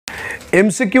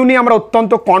MCQ নিয়ে আমরা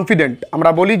অত্যন্ত কনফিডেন্ট। আমরা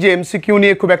বলি যে এমসিকিউ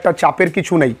নিয়ে খুব একটা চাপের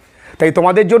কিছু নেই, তাই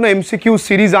তোমাদের জন্য এমসিকিউ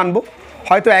সিরিজ আনবো।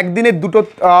 হয়তো একদিনে দুটো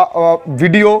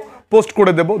ভিডিও পোস্ট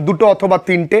করে দেব, দুটো অথবা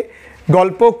তিনটে,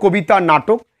 গল্প, কবিতা,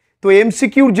 নাটক। তো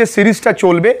এমসিকিউর যে সিরিজটা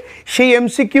চলবে সেই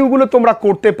এমসিকিউগুলো তোমরা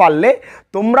করতে পারলে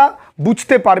তোমরা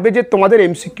বুঝতে পারবে যে তোমাদের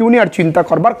এমসিকিউ নিয়ে আর চিন্তা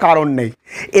করবার কারণ নেই।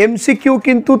 এমসিকিউ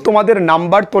কিন্তু তোমাদের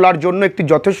নাম্বার তোলার জন্য একটি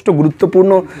যথেষ্ট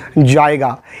গুরুত্বপূর্ণ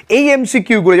জায়গা। এই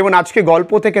এমসিকিউগুলো যেমন আজকে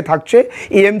গল্প থেকে থাকছে,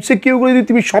 এই এমসিকিউগুলো যদি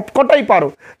তুমি সবকটাই পারো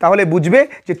তাহলে বুঝবে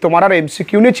যে তোমার আর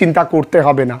এমসিকিউ নিয়ে চিন্তা করতে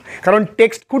হবে না, কারণ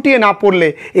টেক্সট খুঁটিয়ে না পড়লে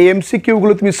এই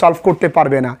এমসিকিউগুলো তুমি সলভ করতে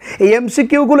পারবে না। এই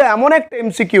এমসিকিউগুলো এমন একটা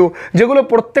এমসিকিউ যেগুলো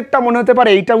প্রত্যেকটা মনে হতে পারে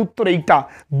এইটা উত্তর এইটা,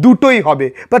 দুটোই হবে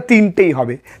বা তিনটেই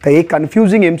হবে। তাই এই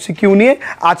কনফিউজিং এমসিকিউ নিয়ে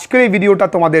আজকের এই ভিডিওটা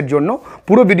তোমাদের জন্য।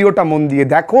 পুরো ভিডিওটা মন দিয়ে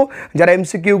দেখো। যারা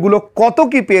এমসিকিউগুলো কত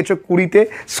কি পেয়েছো 20-তে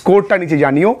স্কোরটা নিচে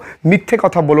জানিও। মিথ্যে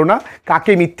কথা বলো না,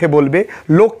 কাকে মিথ্যে বলবে,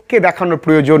 লোককে দেখানোর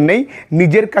প্রয়োজন নেই,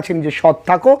 নিজের কাছে নিজে সৎ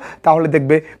থাকো, তাহলে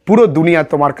দেখবে পুরো দুনিয়া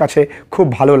তোমার কাছে খুব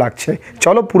ভালো লাগছে।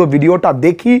 চলো পুরো ভিডিওটা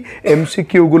দেখি,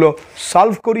 এমসিকিউগুলো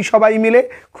সলভ করি সবাই মিলে।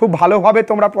 খুব ভালোভাবে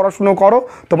তোমরা পড়াশুনো করো,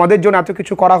 তোমাদের জন্য এত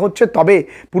কিছু করা হচ্ছে, তবে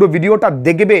পুরো ভিডিওটা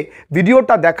দেখবে।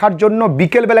 ভিডিওটা দেখার জন্য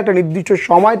বিকেলবেলা একটা নির্দিষ্ট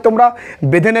সময় তোমরা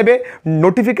বেঁধে নেবে,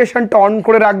 নোটিফিকেশানটা অন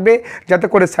করে রাখবে যাতে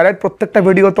করে স্যারের প্রত্যেকটা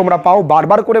ভিডিও তোমরা পাও।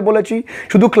 বারবার করে বলেছি,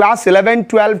 শুধু ক্লাস 11,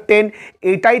 12, 10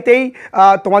 এটাইতেই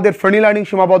তোমাদের ফ্রেন্ডলি লার্নিং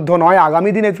সীমাবদ্ধ নয়। আগামী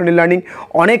দিনে ফ্রেন্ডলি লার্নিং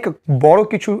অনেক বড়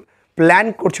কিছু প্ল্যান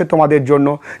করছে তোমাদের জন্য,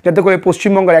 যাতে করে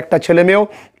পশ্চিমবঙ্গের একটা ছেলেমেয়েও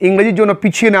ইংরেজির জন্য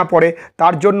পিছিয়ে না পড়ে।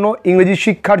 তার জন্য ইংরেজি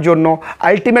শিক্ষার জন্য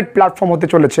আলটিমেট প্ল্যাটফর্ম হতে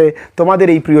চলেছে তোমাদের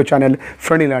এই প্রিয় চ্যানেল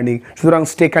ফ্রেন্ডলি লার্নিং। সুতরাং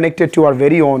stay connected to our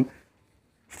very on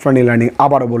friendly learning.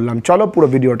 আবারও বললাম, চলো পুরো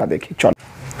ভিডিওটা দেখি। চলো,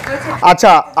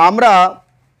 আচ্ছা, আমরা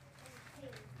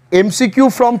এমসিকিউ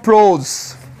ফ্রম প্রোজ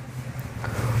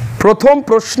প্রথম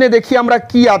প্রশ্নে দেখি আমরা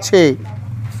কি আছে।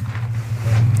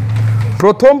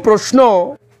 প্রথম প্রশ্ন,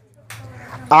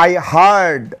 I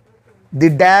heard the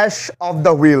dash of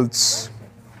the wheels।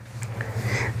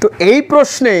 তো এই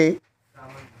প্রশ্নে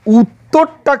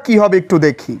উত্তরটা কি হবে একটু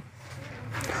দেখি।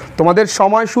 তোমাদের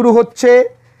সময় শুরু হচ্ছে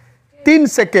 3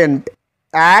 সেকেন্ড।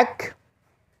 1,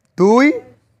 2,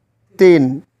 3।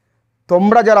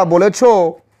 তোমরা যারা বলেছো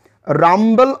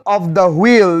রাম্বল অফ দ্য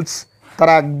হুইলস,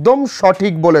 তারা একদম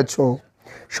সঠিক বলেছো।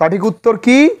 সঠিক উত্তর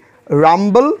কি?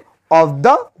 Rumble of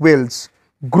the wheels.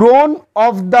 Grown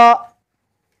of the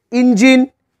engine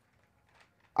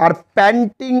R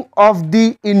painting of the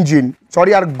engine,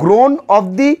 sorry, are grown of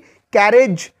the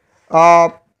carriage.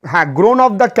 হ্যাঁ, গ্রোন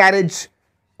অফ দ্য ক্যারেজ,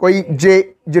 ওই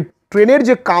যে ট্রেনের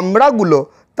যে কামরাগুলো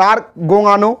তার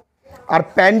গোঙানো। আর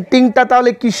প্যান্টিংটা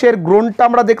তাহলে কিসের? গ্রোনটা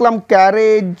আমরা দেখলাম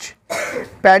ক্যারেজ,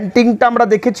 প্যান্টিংটা আমরা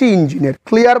দেখেছি ইঞ্জিনের।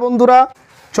 ক্লিয়ার বন্ধুরা?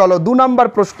 চলো 2 নম্বর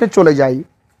প্রশ্নে চলে যাই।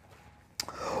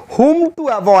 হুম to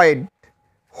avoid,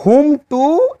 hmm to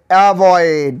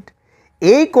avoid,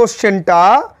 এই কোশ্চেনটা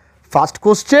first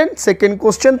question, second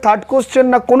question, third question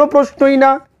না কোনো প্রশ্নই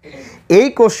না। এই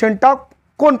কোশ্চেনটা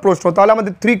কোন প্রশ্ন? তাহলে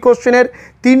আমাদের 3 কোশ্চেনের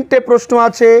 3টে প্রশ্ন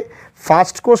আছে।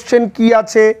 ফার্স্ট কোশ্চেন কি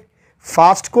আছে?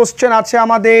 ফার্স্ট কোশ্চেন আছে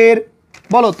আমাদের,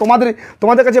 বলো,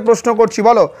 তোমাদের কাছে প্রশ্ন করছি,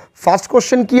 বলো ফার্স্ট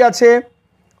কোশ্চেন কি আছে?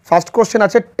 ফার্স্ট কোশ্চেন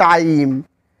আছে টাইম।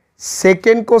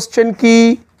 সেকেন্ড কোশ্চেন কি?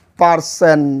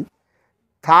 পারসন।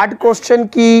 থার্ড কোশ্চেন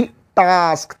কি?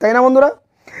 টাস্ক। তাই না বন্ধুরা?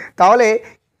 তাহলে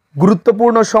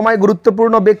গুরুত্বপূর্ণ সময়,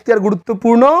 গুরুত্বপূর্ণ ব্যক্তি আর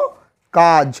গুরুত্বপূর্ণ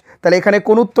কাজ। তাহলে এখানে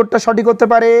কোন উত্তরটা সঠিক হতে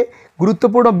পারে?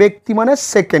 গুরুত্বপূর্ণ ব্যক্তি মানে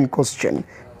সেকেন্ড কোশ্চেন।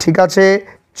 ঠিক আছে,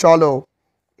 চলো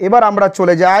এবার আমরা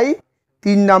চলে যাই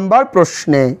 3 নাম্বার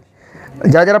প্রশ্নে।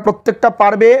 যারা যারা প্রত্যেকটা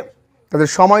পারবে তাদের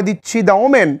সময় দিচ্ছি। দ্য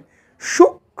ওমেন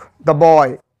শুক দ্য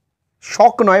বয়,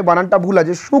 শক নয়, বানানটা ভুল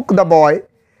আছে, শুক the boy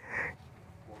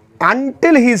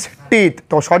until his teeth.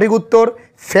 তো সঠিক উত্তর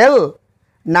ফেল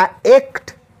না একট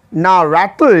না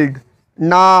র্যাটলড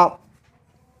না,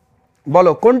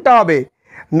 বলো কোনটা হবে?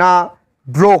 না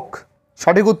ব্রোক।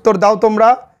 সঠিক উত্তর দাও তোমরা,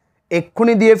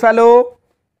 এক্ষুনি দিয়ে ফেলো।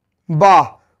 বাহ,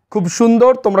 খুব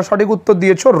সুন্দর, তোমরা সঠিক উত্তর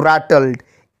দিয়েছো র্যাটলড।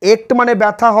 একট মানে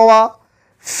ব্যথা হওয়া,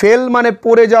 ফেল মানে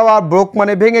পড়ে যাওয়া, ব্রোক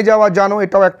মানে ভেঙে যাওয়া, জানো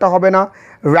এটাও একটা হবে না,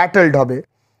 র্যাটলড হবে।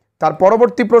 তার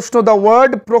পরবর্তী প্রশ্ন, দ্য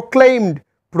ওয়ার্ড প্রোক্লেইমড,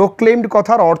 প্রোক্লেইমড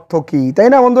কথার অর্থ কি? তাই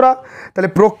না বন্ধুরা? তাহলে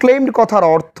প্রোক্লেইমড কথার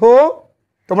অর্থ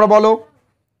তোমরা বলো।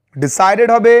 ডিসাইডেড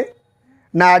হবে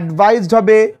না অ্যাডভাইসড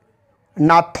হবে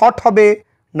না থট হবে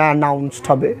না অ্যানাউন্সড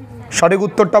হবে? সঠিক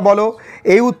উত্তরটা বলো।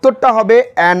 এই উত্তরটা হবে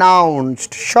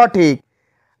অ্যানাউন্সড, সঠিক।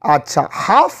 আচ্ছা,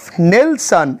 half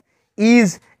Nelson is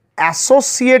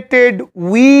associated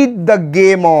with the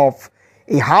game of.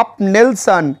 এই হাফ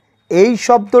নেলসন এই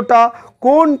শব্দটা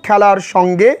কোন খেলার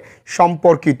সঙ্গে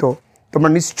সম্পর্কিত? তোমরা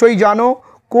নিশ্চয়ই জানো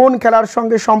কোন খেলার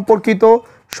সঙ্গে সম্পর্কিত।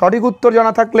 সঠিক উত্তর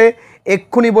জানা থাকলে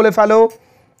এক্ষুনি বলে ফেলো।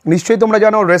 নিশ্চয়ই তোমরা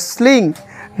জানো রেসলিং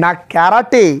না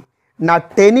ক্যারাটে না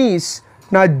টেনিস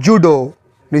না জুডো,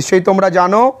 নিশ্চয়ই তোমরা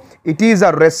জানো it is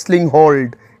a wrestling hold,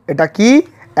 এটা কি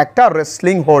একটা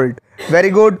রেসলিং হোল্ড।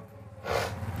 Very good.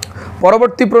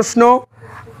 পরবর্তী প্রশ্ন,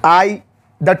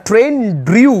 the train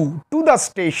drew to the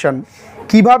station,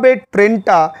 কিভাবে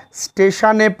ট্রেনটা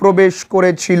স্টেশনে প্রবেশ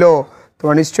করেছিল?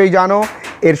 তোমরা নিশ্চয়ই জানো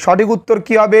এর সঠিক উত্তর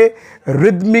কি হবে?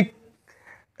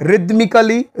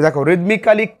 রিদমিক্যালি, দেখো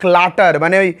রিদমিক্যালি ক্লাটার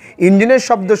মানে ওই ইঞ্জিনের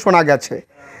শব্দ শোনা গেছে,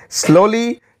 স্লোলি,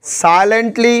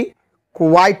 সাইলেন্টলি,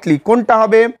 কোয়াইটলি, কোনটা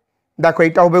হবে? দেখো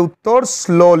এটা হবে উত্তর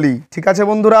স্লোলি। ঠিক আছে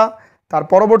বন্ধুরা, তার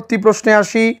পরবর্তী প্রশ্নে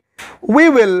আসি। We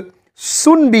will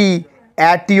soon B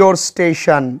at your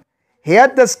station, hair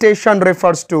the station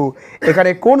refers to,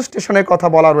 এখানে কোন স্টেশনের কথা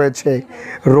বলা রয়েছে?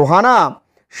 রোহানা,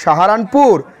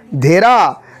 সাহারানপুর, ধেরা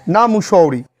না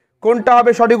মুসৌরি, কোনটা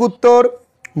হবে সঠিক উত্তর?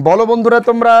 বলো বন্ধুরা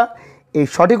তোমরা। এই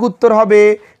সঠিক উত্তর হবে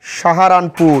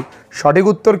সাহারানপুর। সঠিক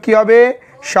উত্তর কি হবে?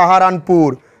 সাহারানপুর।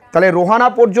 তাহলে রোহানা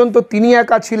পর্যন্ত তিনি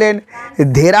একা ছিলেন,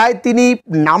 ধেরায় তিনি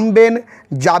নামবেন,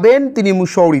 যাবেন তিনি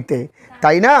মুসৌরিতে,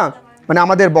 তাই না? মানে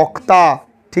আমাদের বক্তা।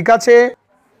 ঠিক আছে,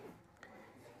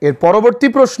 এর পরবর্তী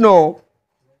প্রশ্ন,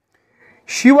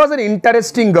 she was an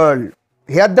interesting girl,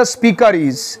 here the speaker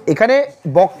is, এখানে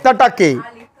বক্তাটাকে,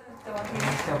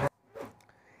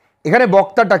 এখানে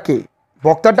বক্তাটাকে,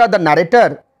 বক্তাটা the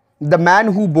narrator, the man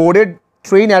who boarded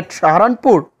train at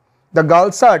Saharanpur, the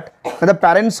গার্লসাট, the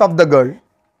parents of the girl.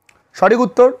 সঠিক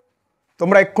উত্তর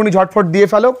তোমরা এক্ষুনি ঝটফট দিয়ে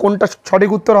ফেলো, কোনটা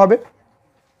সঠিক উত্তর হবে?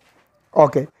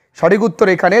 ওকে, সঠিক উত্তর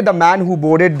এখানে the man who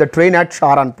boarded the train at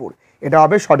Saharanpur, এটা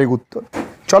হবে সঠিক উত্তর।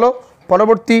 চলো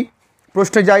পরবর্তী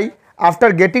প্রশ্নে যাই।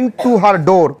 After getting to her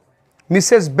door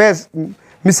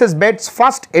Mrs bets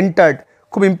first entered,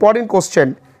 খুব ইম্পর্টেন্ট কোশ্চেন,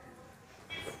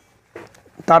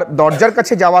 তার দরজার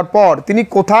কাছে যাওয়ার পর তিনি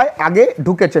কোথায় আগে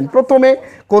ঢুকেছেন? প্রথমে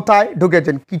কোথায়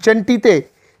ঢুকেছেন? কিচেনটিতে,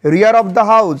 রিয়ার অফ দ্য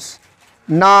হাউস,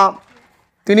 না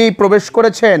তিনি প্রবেশ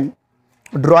করেছেন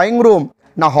ড্রয়িং রুম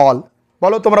না হল?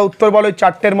 বলো তোমরা উত্তর বলো এই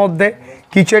চারটের মধ্যে,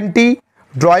 কিচেনটি,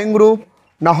 ড্রয়িং রুম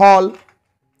না হল,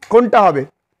 কোনটা হবে?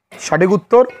 সঠিক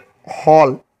উত্তর হল।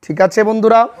 ঠিক আছে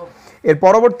বন্ধুরা, এর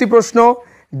পরবর্তী প্রশ্ন,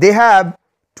 they have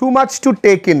too much to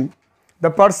take in,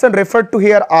 the person refer to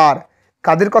here আর,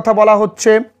 কাদের কথা বলা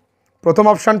হচ্ছে? প্রথম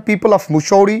option people of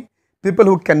Mussoorie, people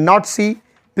who can not C,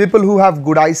 people who have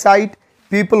good eyesight,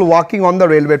 people walking on the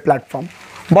railway platform.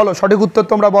 বলো সঠিক উত্তর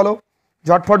তোমরা বলো,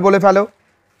 ঝটফট বলে ফেলো।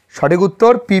 সঠিক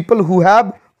উত্তর people who have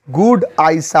good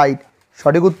eyesight.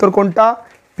 সঠিক উত্তর কোনটা?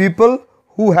 People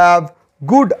who have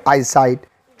good eyesight.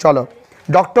 চলো,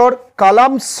 doctor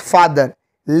Kalam's father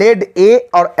led a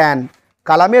or an,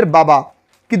 কালামের বাবা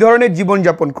কী ধরনের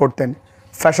জীবনযাপন করতেন?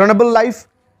 Fashionable life,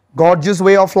 gorgeous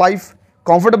way of life,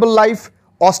 comfortable life,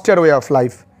 অস্টিয়ার way of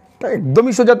life.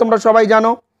 একদমই সোজা, তোমরা সবাই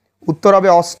জানো উত্তর হবে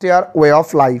অস্টিয়ার ওয়ে অফ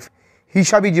লাইফ,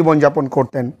 হিসাবি জীবনযাপন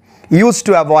করতেন। Use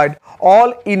to avoid all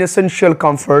ইনএসেনশিয়াল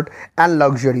comfort and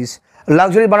luxuries,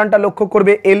 luxury বানানটা লক্ষ্য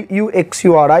করবে,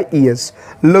 LUXURIES,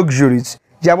 লাক্সারিজ,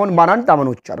 যেমন বানান তেমন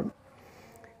উচ্চারণ।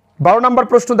 12 নম্বর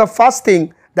প্রশ্ন, the first thing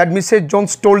that Mrs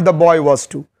Jones told the boy was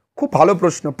two, খুব ভালো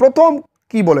প্রশ্ন। প্রথম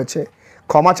কি বলেছে?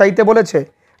 ক্ষমা চাইতে বলেছে,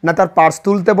 না তার পার্স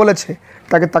তুলতে বলেছে,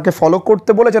 তাকে ফলো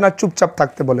করতে বলেছে, না চুপচাপ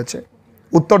থাকতে বলেছে?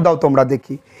 উত্তর দাও তোমরা,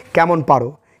 দেখি কেমন পারো।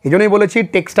 এই জন্যই বলেছি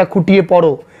টেক্সটটা খুঁটিয়ে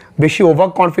পড়ো, বেশি ওভার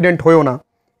কনফিডেন্ট হয়েও না।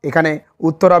 এখানে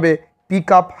উত্তর হবে পিক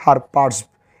আপ হার পার্স,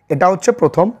 এটা হচ্ছে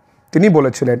প্রথম তিনি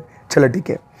বলেছিলেন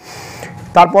ছেলেটিকে।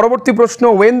 তার পরবর্তী প্রশ্ন,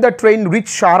 when the train rich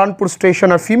Saharanpur station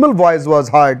R female voice was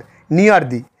hard near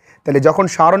দি, তাহলে যখন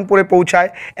সাহারানপুরে পৌঁছায়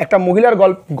একটা মহিলার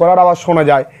গলার আওয়াজ শোনা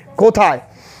যায়, কোথায়?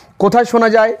 কোথায় শোনা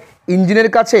যায়? ইঞ্জিনের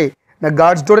কাছে, না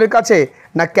গার্ডস ডোরের কাছে,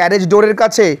 না ক্যারেজ ডোরের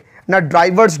কাছে, না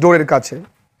ড্রাইভার্স ডোরের কাছে?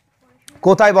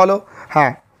 কোথায় বলো?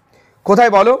 হ্যাঁ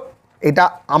কোথায় বলো? এটা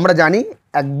আমরা জানি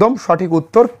একদম সঠিক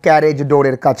উত্তর ক্যারেজ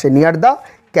ডোরের কাছে, near the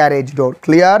carriage door.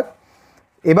 Clear?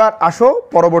 এবার আসো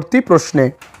পরবর্তী প্রশ্নে।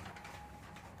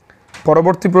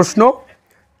 পরবর্তী প্রশ্ন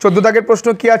 14 দাগের প্রশ্ন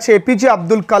কি আছে? APJ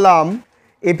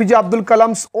Abdul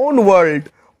Kalam's on world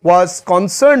was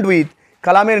concerned with,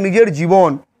 কালামের নিজের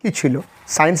জীবন কি ছিল?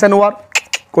 Science and war?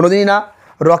 কোনোদিনই না।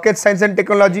 Rocket science and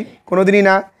technology? কোনোদিনই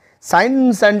না।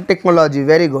 Science and technology,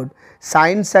 very good,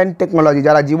 science and technology.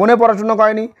 যারা জীবনে পড়াশোনা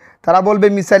করেনি তারা বলবে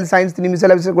মিসাইল সায়েন্স, তিনি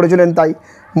মিসাইল আবিষ্কার করেছিলেন, তাই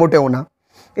মোটেও না।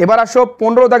 এবার আসো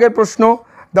 15 দাগের প্রশ্ন,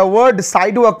 দ্য ওয়ার্ড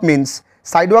সাইডওয়াক মিন্স,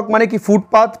 সাইডওয়াক মানে কি?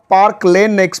 Footpath, park,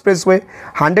 lane, expressway?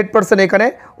 100% এখানে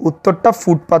উত্তরটা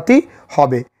ফুটপাথই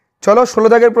হবে। চলো 16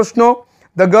 দাগের প্রশ্ন,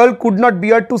 the girl could not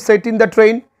beer two set in the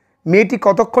train, মেয়েটি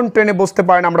কতক্ষণ ট্রেনে বসতে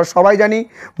পারেন? আমরা সবাই জানি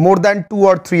মোর দ্যান 2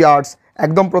 or 3 hours,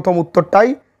 একদম প্রথম উত্তরটাই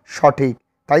সঠিক,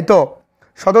 তাই তো?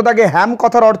 শতদাগে হ্যাম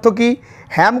কথার অর্থ কি?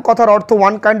 হ্যাম কথার অর্থ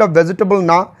ওয়ান কাইন্ড অফ ভেজিটেবল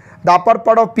না, the upper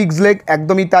part of pigs leg,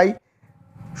 একদমই তাই,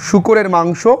 শূকরের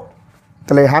মাংস।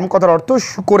 তাহলে হ্যাম কথার অর্থ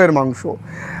শূকরের মাংস।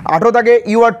 18 দাগে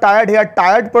you are tired hair,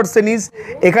 tired person is,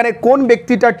 এখানে কোন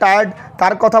ব্যক্তিটা টায়ার্ড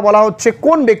তার কথা বলা হচ্ছে,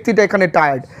 কোন ব্যক্তিটা এখানে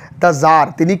টায়ার্ড? দ্য জার,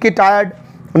 তিনি কি টায়ার্ড?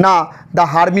 না দ্য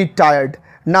হারমিট টায়ার্ড,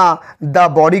 না দ্য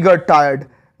বডিগার্ড টায়ার্ড,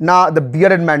 না দ্য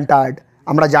বিয়ার্ডেড ম্যান টায়ার্ড।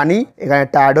 আমরা জানি এখানে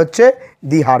টায়ার্ড হচ্ছে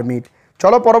দি হারমিট।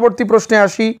 চলো পরবর্তী প্রশ্নে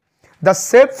আসি। The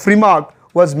safe remark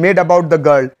was made about the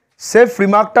girl, safe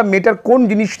রিমার্কটা মেয়েটার কোন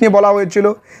জিনিস নিয়ে বলা হয়েছিল?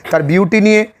 তার বিউটি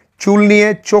নিয়ে, চুল নিয়ে,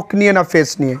 চোখ নিয়ে, না ফেস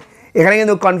নিয়ে? এখানে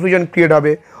কিন্তু কনফিউশন ক্রিয়েট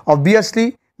হবে। অবভিয়াসলি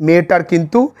মেয়েটার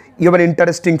কিন্তু ইউর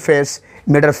ইন্টারেস্টিং ফেস,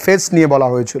 মেয়েটার ফেস নিয়ে বলা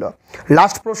হয়েছিল।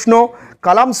 লাস্ট প্রশ্ন,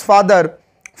 Kalam's father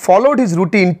followed his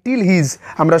routine till his,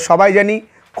 আমরা সবাই জানি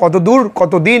কত দূর,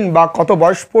 কত দিন বা কত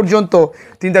বয়স পর্যন্ত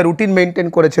তিনি তার রুটিন মেনটেন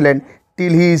করেছিলেন?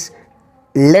 Till his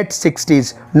late 60s,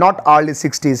 not early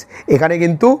 60s। এখানে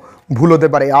কিন্তু ভুল হতে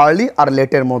পারে আর্লি আর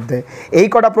লেটের মধ্যে। এই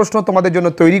কটা প্রশ্ন তোমাদের জন্য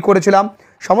তৈরি করেছিলাম।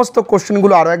 সমস্ত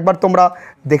কোশ্চেনগুলো আরও একবার তোমরা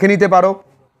দেখে নিতে পারো,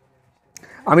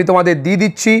 আমি তোমাদের দিয়ে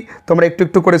দিচ্ছি, তোমরা একটু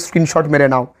একটু করে স্ক্রিনশট মেরে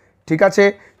নাও, ঠিক আছে?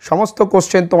 সমস্ত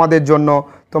কোশ্চেন তোমাদের জন্য,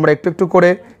 তোমরা একটু একটু করে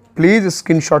প্লিজ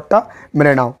স্ক্রিনশটটা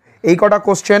মেরে নাও। এই কটা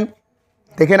কোশ্চেন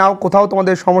দেখে নাও, কোথাও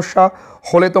তোমাদের সমস্যা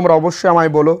হলে তোমরা অবশ্যই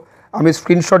আমায় বলো। আমি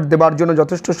স্ক্রিনশট দেওয়ার জন্য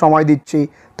যথেষ্ট সময় দিচ্ছি,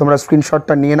 তোমরা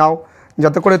স্ক্রিনশটটা নিয়ে নাও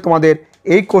যাতে করে তোমাদের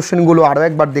এই কোশ্চেনগুলো আরও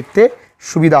একবার দেখতে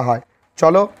সুবিধা হয়।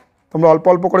 চলো তোমরা অল্প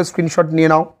অল্প করে স্ক্রিনশট নিয়ে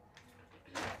নাও।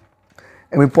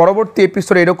 আমি পরবর্তী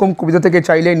এপিসোডে এরকম কবিতা থেকে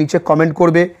চাইলে নিচে কমেন্ট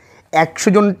করবে। 100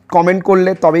 জন কমেন্ট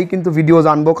করলে তবেই কিন্তু ভিডিওজ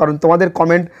আনবো, কারণ তোমাদের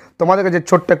কমেন্ট তোমাদের কাছে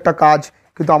ছোট্ট একটা কাজ,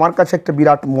 কিন্তু আমার কাছে একটা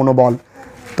বিরাট মনোবল।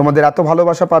 তোমাদের এত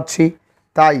ভালোবাসা পাচ্ছি,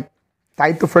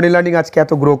 তাই তো ফ্রেন্ডলি লার্নিং আজকে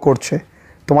এত গ্রো করছে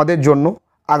তোমাদের জন্য।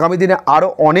 আগামী দিনে আরও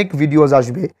অনেক ভিডিওজ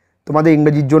আসবে তোমাদের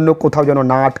ইংরেজির জন্য, কোথাও যেন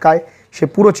না আটকায় সে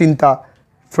পুরো চিন্তা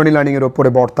ফ্রেন্ডলি লার্নিংয়ের ওপরে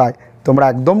বর্তায়। তোমরা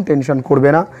একদম টেনশন করবে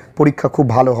না, পরীক্ষা খুব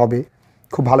ভালো হবে।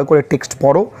 খুব ভালো করে টেক্সট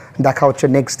পড়ো। দেখা হচ্ছে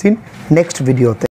নেক্সট দিন নেক্সট ভিডিওতে।